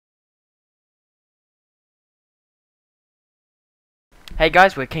Hey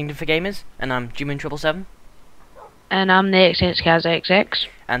guys, we're Kingdom for Gamers, and I'm G-Moon777. And I'm the XX.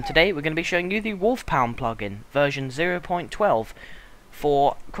 And today we're going to be showing you the WolfPound plugin, version 0.12,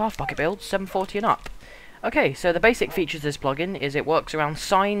 for CraftBukkit builds 740 and up. Okay, so the basic features of this plugin is it works around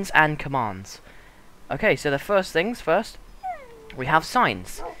signs and commands. Okay, so the first things first, we have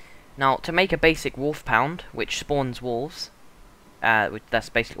signs. Now, to make a basic WolfPound, which spawns wolves, that's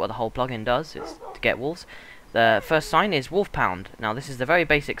basically what the whole plugin does, is to get wolves. The first sign is WolfPound. Now this is the very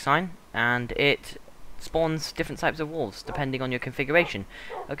basic sign, and it spawns different types of wolves depending on your configuration.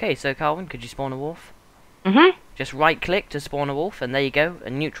 Okay, so Calvin, could you spawn a wolf? Just right click to spawn a wolf, and there you go, a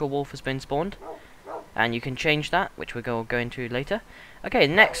neutral wolf has been spawned. And you can change that, which we'll go into later. Okay,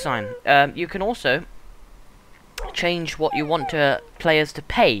 next sign. You can also change what you want players to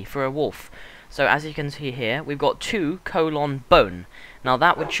pay for a wolf. So as you can see here, we've got 2:bone. Now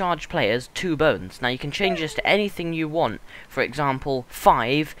that would charge players 2 bones. Now you can change this to anything you want. For example,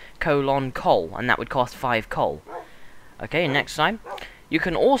 5:coal, and that would cost 5 coal. Okay, next time. You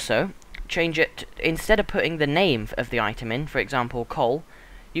can also change it, instead of putting the name of the item in, for example, coal,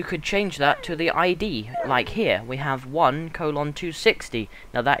 you could change that to the ID. Like here, we have 1:260.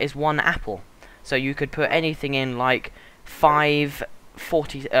 Now that is 1 apple. So you could put anything in like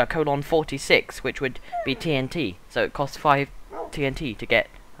 5:46, which would be TNT. So it costs 5 TNT to get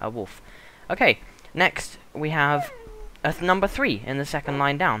a wolf. Okay, next we have number 3 in the second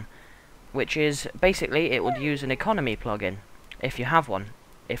line down, which is basically it would use an economy plugin if you have one.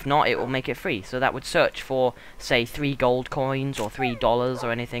 If not, it will make it free. So that would search for, say, 3 gold coins or $3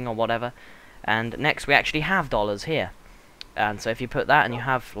 or anything or whatever. And next we actually have dollars here. And so if you put that and you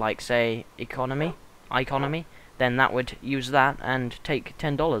have, like, say, economy, then that would use that and take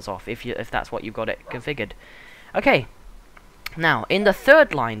 $10 off if that's what you've got it configured. Okay. Now, in the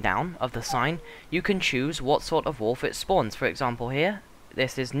third line down of the sign, you can choose what sort of wolf it spawns. For example, here,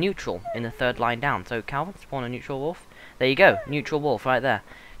 this is neutral in the third line down. So, Calvin, spawn a neutral wolf. There you go, neutral wolf right there.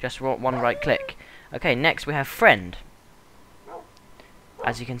 Just one right click. Okay, next we have friend.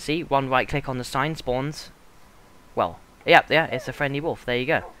 As you can see, one right click on the sign spawns. Well, yeah, it's a friendly wolf. There you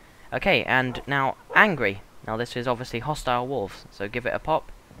go. Okay, and now angry. Now this is obviously hostile wolves. So give it a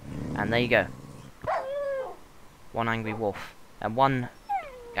pop, and there you go. One angry wolf. And one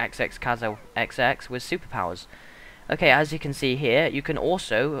XX with superpowers. Okay, as you can see here, you can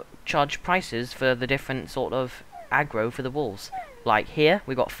also charge prices for the different sort of aggro for the wolves. Like here,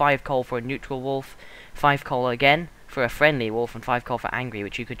 we got 5 coal for a neutral wolf, 5 coal again for a friendly wolf, and 5 coal for angry,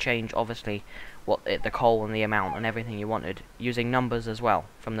 which you could change, obviously, the coal and the amount and everything you wanted, using numbers as well,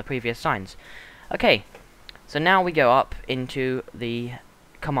 from the previous signs. Okay, so now we go up into the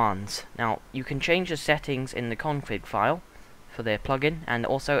commands. Now, you can change the settings in the config file for the plugin, and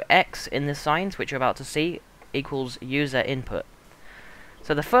also X in the signs, which you're about to see, equals user input.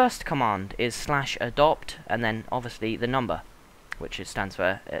 So the first command is /adopt, and then obviously the number, which stands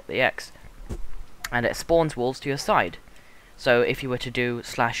for the X, and it spawns wolves to your side. So if you were to do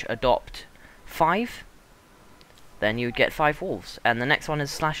 /adopt 5, then you would get 5 wolves. And the next one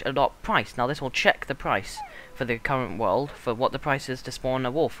is /adopt price. Now this will check the price for the current world for what the price is to spawn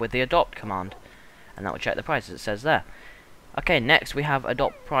a wolf with the adopt command, and that will check the price as it says there. Okay, next we have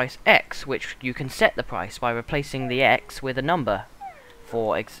adopt price X, which you can set the price by replacing the X with a number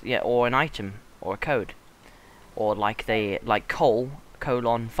for or an item or a code, or like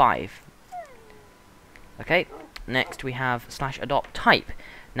coal:5. Okay, next we have /adopt type.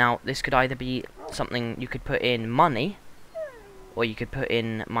 Now this could either be something you could put in money, or you could put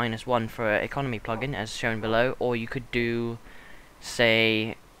in -1 for economy plugin as shown below, or you could do,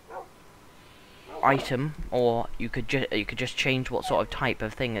 say, item, or you could just change what sort of type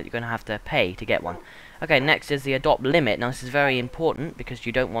of thing that you're going to have to pay to get one. Okay, next is the adopt limit. Now this is very important because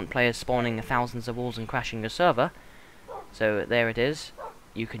you don't want players spawning thousands of wolves and crashing your server. So there it is.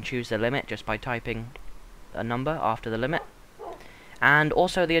 You can choose the limit just by typing a number after the limit. And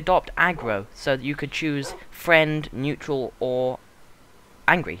also the adopt aggro, so you could choose friend, neutral, or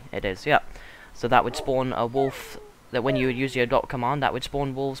angry. It is, yeah. So that would spawn a wolf. That when you would use the adopt command, that would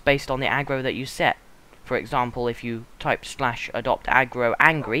spawn wolves based on the aggro that you set. For example, if you typed /adopt aggro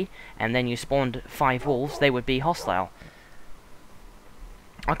angry, and then you spawned 5 wolves, they would be hostile.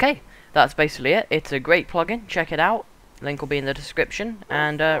 Okay, that's basically it. It's a great plugin. Check it out. Link will be in the description.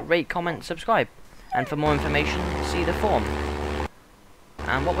 And rate, comment, subscribe. And for more information, see the Fourm.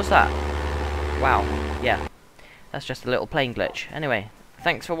 And what was that? Wow, yeah. That's just a little plane glitch. Anyway,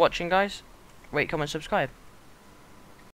 thanks for watching, guys. Rate, comment, subscribe.